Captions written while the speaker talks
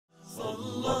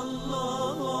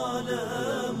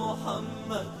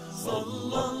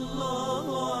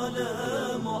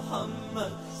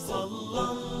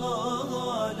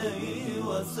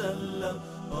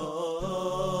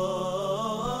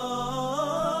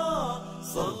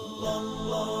صلى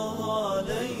الله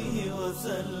عليه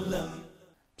وسلم.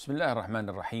 بسم الله الرحمن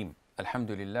الرحيم.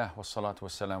 الحمد لله والصلاة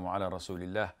والسلام على رسول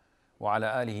الله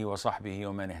وعلى آله وصحبه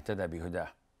ومن اهتدى بهداه.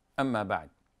 أما بعد.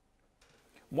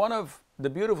 One of the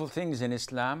beautiful things in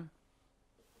Islam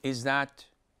is that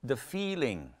the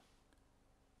feeling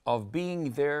of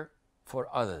being there for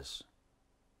others.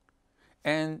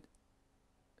 And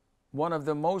one of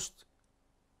the most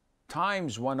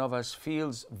times one of us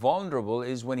feels vulnerable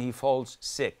is when he falls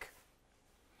sick.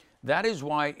 That is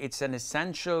why it's an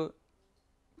essential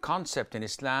concept in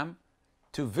Islam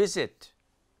to visit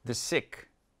the sick.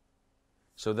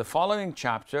 So the following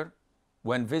chapter,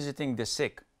 when visiting the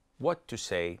sick, what to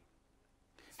say.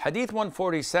 Hadith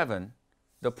 147,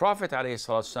 the Prophet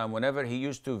ﷺ, whenever he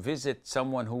used to visit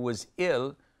someone who was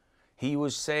ill, he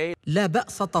would say, لا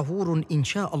بأس طهور إن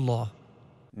شاء الله.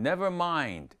 Never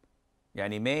mind.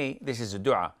 Yani may, this is a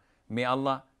dua, may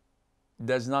Allah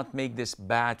does not make this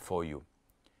bad for you.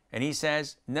 And he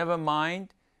says, never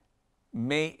mind,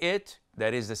 may it,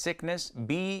 that is the sickness,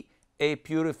 be a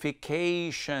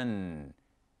purification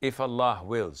if Allah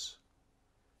wills.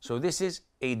 So this is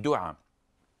a dua.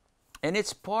 And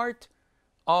it's part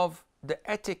of the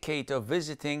etiquette of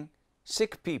visiting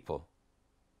sick people,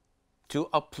 to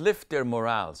uplift their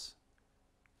morals,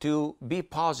 to be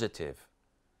positive,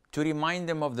 to remind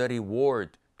them of the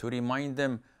reward, to remind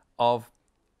them of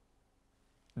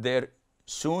their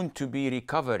soon-to-be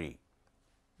recovery.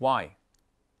 Why?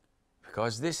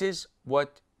 Because this is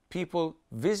what people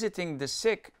visiting the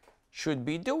sick should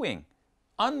be doing.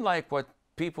 Unlike what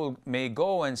people may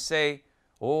go and say,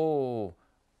 oh,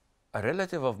 a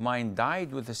relative of mine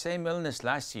died with the same illness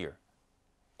last year.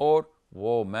 Or,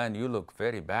 whoa, man, you look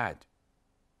very bad.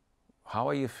 How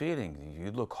are you feeling?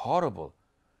 You look horrible.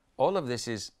 All of this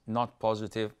is not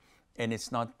positive, and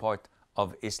it's not part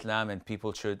of Islam, and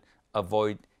people should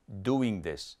avoid doing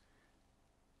this.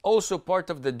 Also part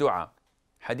of the dua,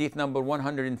 hadith number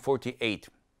 148.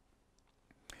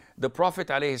 The Prophet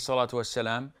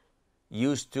ﷺ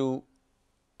used to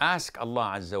ask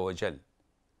Allah Azza wa Jal,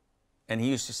 and he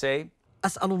used to say,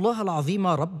 أسأل الله العظيم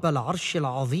رب العرش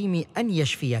العظيم أن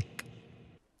يشفيك.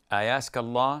 I ask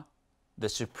Allah, the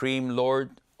Supreme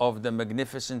Lord of the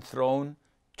Magnificent Throne,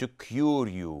 to cure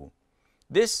you.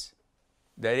 This,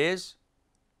 that is,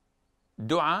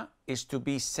 dua is to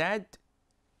be said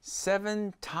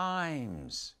 7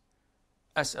 times.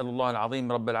 أسأل الله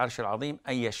العظيم رب العرش العظيم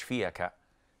أن يشفيك.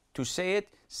 To say it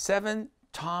 7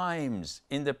 times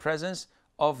in the presence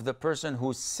of the person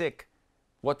who's sick.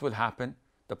 What will happen?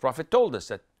 The Prophet told us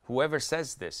that whoever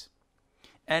says this,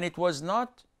 and it was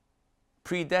not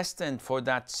predestined for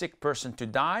that sick person to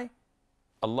die,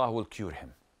 Allah will cure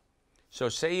him. So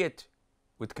say it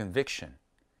with conviction.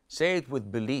 Say it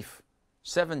with belief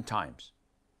 7 times.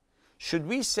 Should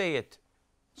we say it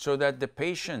so that the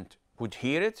patient would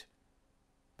hear it?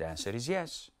 The answer is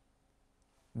yes.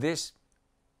 This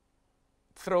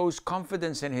throws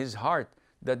confidence in his heart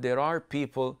that there are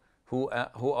people who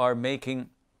are making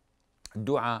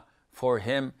dua for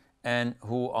him and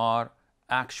who are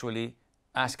actually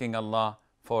asking Allah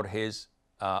for his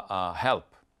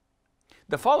help.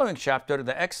 The following chapter,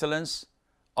 the excellence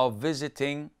of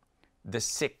visiting the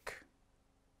sick.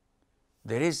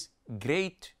 There is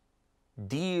great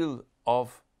deal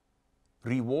of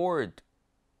reward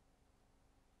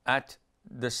at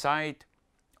the sight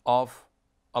of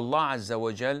Allah Azza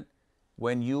wa Jal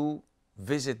when you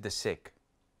visit the sick.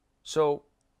 So,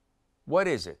 what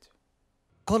is it?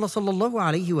 قال صلى الله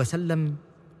عليه وسلم: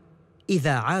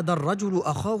 إذا عاد الرجل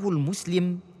أخاه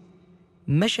المسلم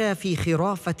مشى في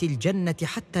خرافة الجنة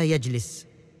حتى يجلس،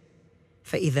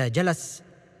 فإذا جلس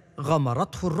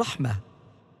غمرته الرحمة،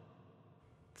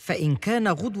 فإن كان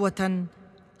غدوة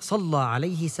صلى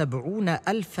عليه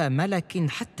 70,000 ملك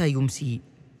حتى يمسي،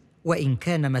 وإن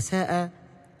كان مساء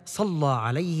صلى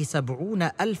عليه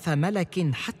 70,000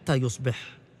 ملك حتى يصبح.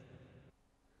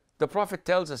 The Prophet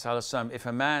tells us, if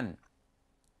a man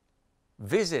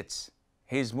visits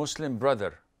his Muslim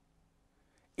brother,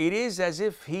 it is as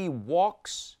if he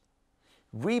walks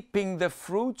reaping the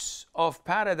fruits of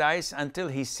paradise until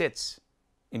he sits.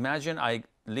 Imagine I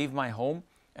leave my home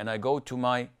and I go to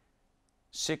my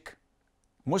sick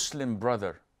Muslim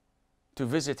brother to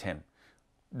visit him.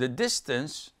 The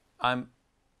distance I'm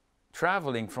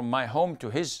traveling from my home to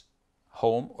his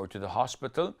home or to the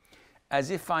hospital, as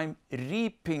if I'm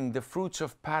reaping the fruits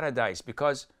of paradise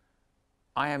because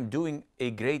I am doing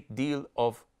a great deal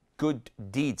of good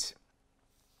deeds.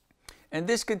 And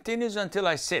this continues until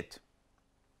I sit.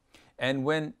 And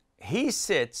when he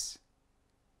sits,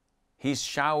 he's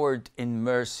showered in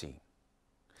mercy.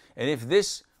 And if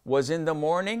this was in the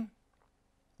morning,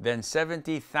 then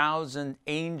 70,000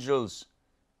 angels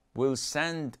will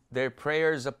send their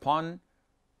prayers upon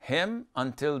him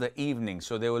until the evening.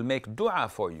 So they will make dua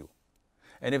for you.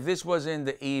 And if this was in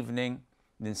the evening,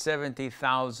 then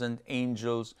 70,000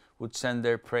 angels would send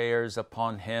their prayers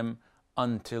upon him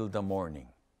until the morning.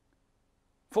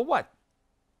 For what?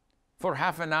 For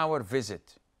half an hour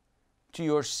visit to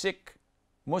your sick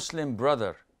Muslim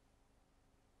brother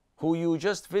who you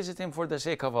just visit him for the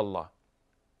sake of Allah,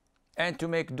 and to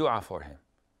make dua for him,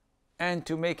 and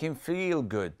to make him feel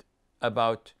good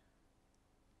about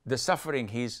the suffering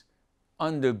he's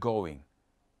undergoing.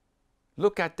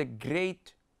 Look at the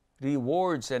great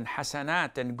rewards and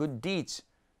hasanat and good deeds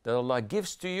that Allah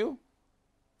gives to you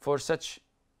for such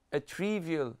a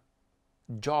trivial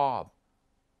job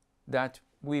that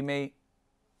we may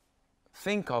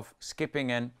think of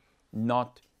skipping and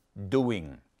not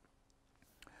doing.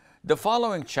 The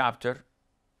following chapter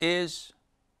is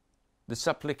the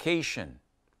supplication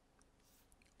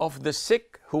of the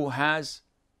sick who has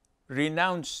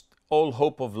renounced all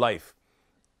hope of life.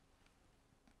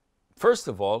 First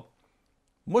of all,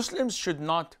 Muslims should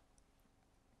not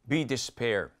be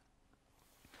despair.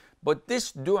 But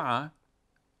this dua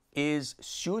is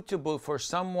suitable for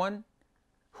someone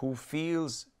who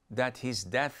feels that his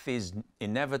death is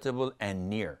inevitable and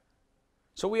near.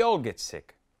 So we all get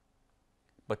sick.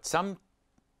 But some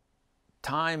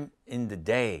time in the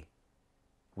day,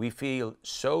 we feel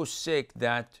so sick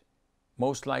that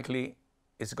most likely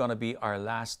it's going to be our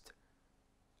last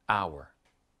hour.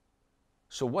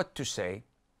 So what to say?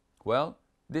 Well,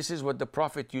 this is what the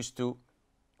Prophet used to,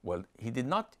 well, he did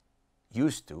not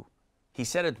used to. He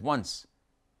said it once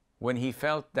when he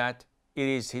felt that it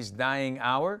is his dying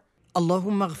hour.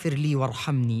 اللهم اغفر لي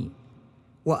وارحمني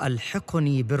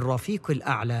وألحقني بالرفيق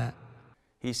الأعلى.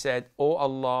 He said, "O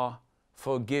Allah,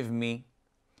 forgive me,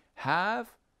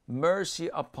 have mercy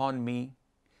upon me,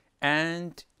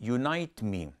 and unite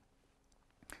me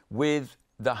with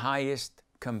the highest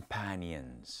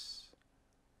companions."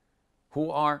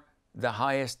 Who are the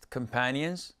highest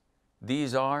companions?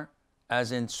 These are,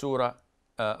 as in Surah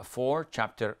 4,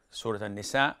 chapter Surah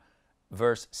An-Nisa,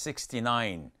 verse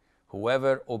 69.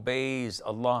 Whoever obeys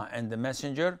Allah and the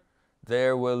Messenger,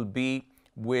 there will be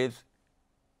with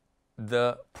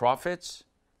the prophets,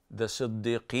 the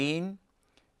Siddiqeen,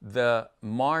 the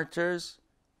martyrs,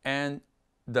 and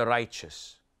the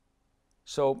righteous.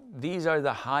 So these are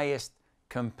the highest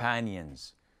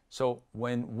companions. So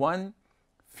when one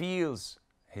feels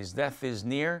his death is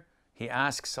near, he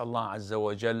asks Allah Azza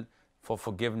wa Jal for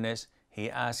forgiveness, he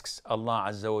asks Allah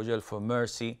Azza wa Jal for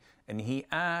mercy, and he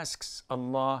asks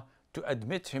Allah to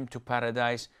admit him to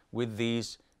paradise with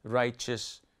these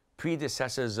righteous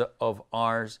predecessors of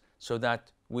ours, so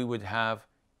that we would have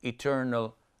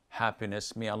eternal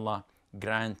happiness. May Allah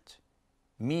grant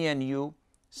me and you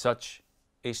such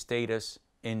a status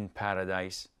in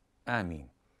paradise. Ameen.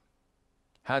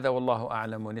 هذا والله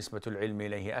أعلم ونسبة العلم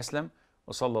إليه أسلم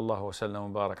وصلى الله وسلم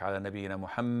وبارك على نبينا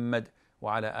محمد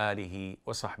وعلى آله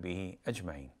وصحبه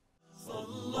أجمعين.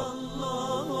 صلى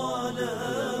الله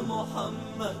على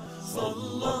محمد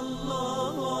صلى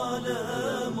الله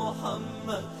على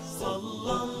محمد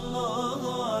صلى الله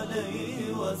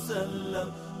عليه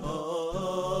وسلم